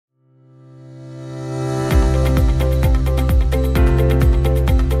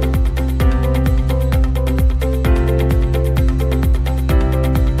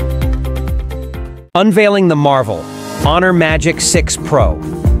Unveiling the marvel, Honor Magic 6 Pro.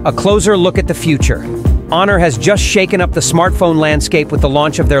 A closer look at the future. Honor has just shaken up the smartphone landscape with the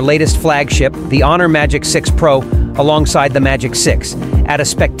launch of their latest flagship, the Honor Magic 6 Pro, alongside the Magic 6, at a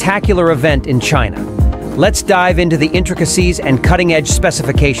spectacular event in China. Let's dive into the intricacies and cutting-edge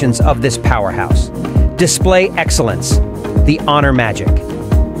specifications of this powerhouse. Display excellence, the Honor Magic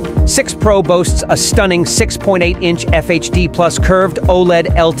 6 Pro boasts a stunning 6.8-inch FHD plus curved OLED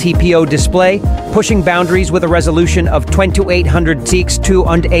LTPO display, pushing boundaries with a resolution of 2860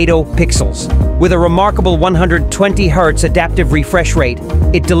 pixels. With a remarkable 120 Hz adaptive refresh rate,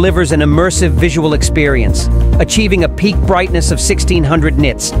 it delivers an immersive visual experience, achieving a peak brightness of 1600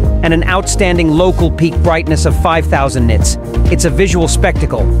 nits and an outstanding local peak brightness of 5000 nits. It's a visual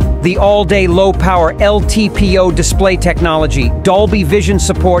spectacle. The all-day low-power LTPO display technology, Dolby Vision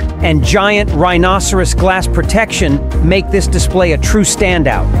support, and giant rhinoceros glass protection make this display a true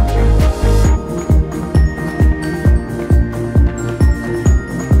standout.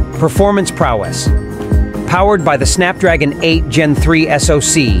 Performance prowess. Powered by the Snapdragon 8 Gen 3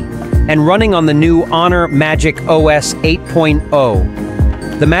 SoC and running on the new Honor Magic OS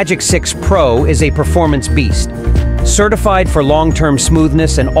 8.0, the Magic 6 Pro is a performance beast. Certified for long-term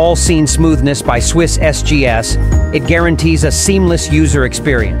smoothness and all-scene smoothness by Swiss SGS, it guarantees a seamless user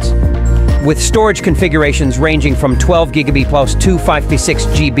experience. With storage configurations ranging from 12 GB plus 256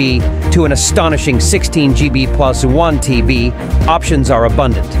 GB to an astonishing 16 GB plus 1 TB, options are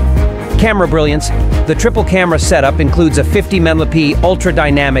abundant. Camera brilliance. The triple camera setup includes a 50 megapixel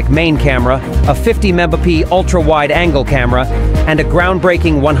ultra-dynamic main camera, a 50 megapixel ultra-wide angle camera, and a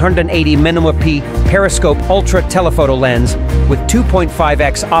groundbreaking 180 megapixel periscope ultra telephoto lens with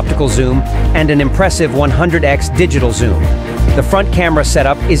 2.5x optical zoom and an impressive 100x digital zoom. The front camera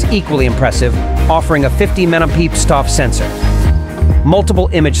setup is equally impressive, offering a 50 megapixel STOF sensor. Multiple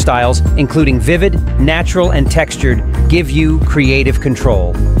image styles, including vivid, natural, and textured, give you creative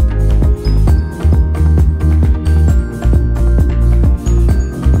control.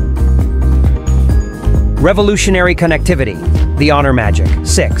 Revolutionary connectivity, the Honor Magic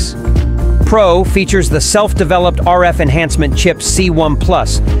 6 Pro features the self-developed RF enhancement chip C1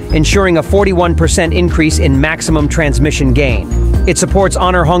 Plus, ensuring a 41% increase in maximum transmission gain. It supports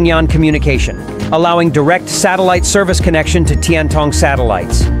Honor Hongyan communication, allowing direct satellite service connection to Tiantong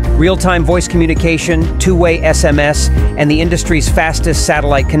satellites, real-time voice communication, two-way SMS, and the industry's fastest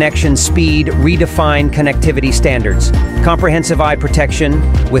satellite connection speed redefine connectivity standards. Comprehensive eye protection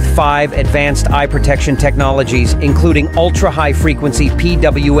with 5 advanced eye protection technologies, including ultra-high frequency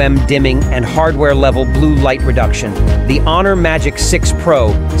PWM dimming and hardware-level blue light reduction. The Honor Magic 6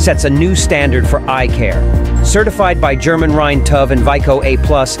 Pro sets a new standard for eye care. Certified by German Rhein TÜV and Vico A+,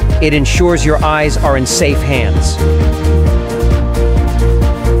 it ensures your eyes are in safe hands.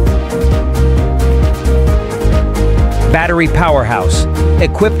 Battery powerhouse.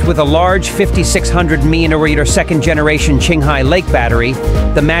 Equipped with a large 5600 mAh second-generation Qinghai Lake battery,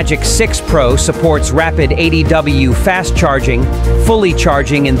 the Magic 6 Pro supports rapid 80W fast charging, fully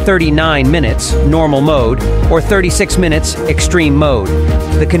charging in 39 minutes, normal mode, or 36 minutes, extreme mode.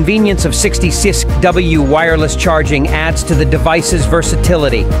 The convenience of 66W wireless charging adds to the device's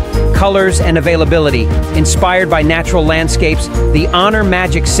versatility, colors, and availability. Inspired by natural landscapes, the Honor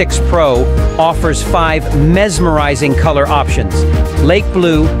Magic 6 Pro offers 5 mesmerizing color options: lake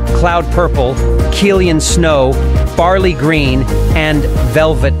blue, cloud purple, Chilean snow, barley green, and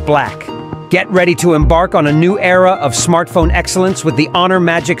velvet black. Get ready to embark on a new era of smartphone excellence with the Honor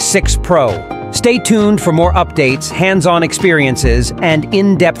Magic 6 Pro. Stay tuned for more updates, hands-on experiences, and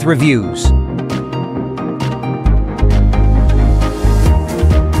in-depth reviews.